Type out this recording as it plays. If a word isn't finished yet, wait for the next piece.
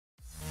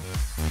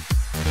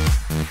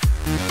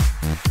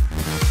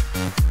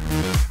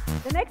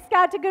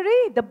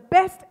category, the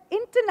best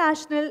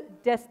international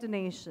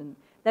destination.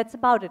 That's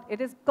about it. It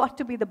has got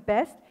to be the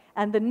best.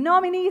 And the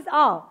nominees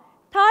are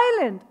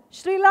Thailand,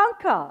 Sri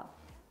Lanka,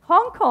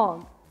 Hong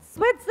Kong,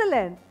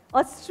 Switzerland,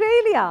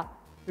 Australia,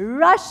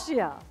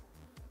 Russia.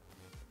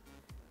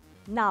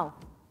 Now,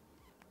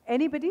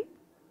 anybody?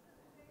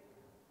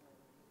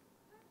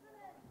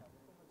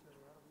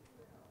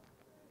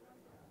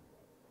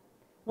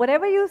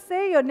 Whatever you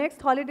say, your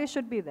next holiday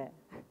should be there.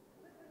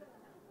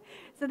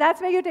 So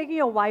that's where you're taking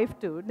your wife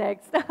to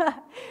next.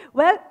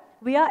 Well,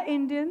 we are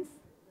Indians,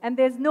 and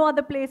there's no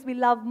other place we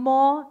love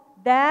more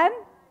than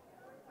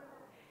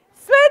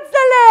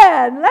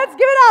Switzerland. Let's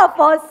give it up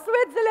for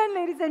Switzerland,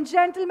 ladies and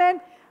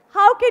gentlemen.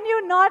 How can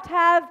you not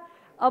have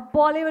a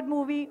Bollywood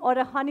movie or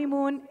a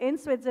honeymoon in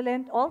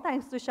Switzerland? All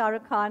thanks to Shah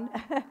Rukh Khan.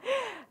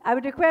 I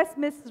would request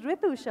Miss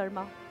Ritu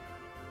Sharma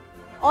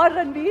or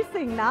Ranveer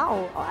Singh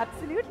now. Oh,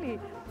 absolutely.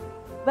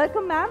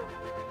 Welcome, ma'am.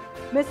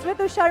 Ms.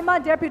 Ritu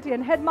Sharma, Deputy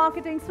and Head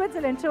Marketing,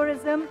 Switzerland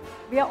Tourism.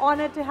 We are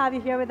honored to have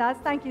you here with us.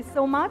 Thank you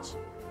so much.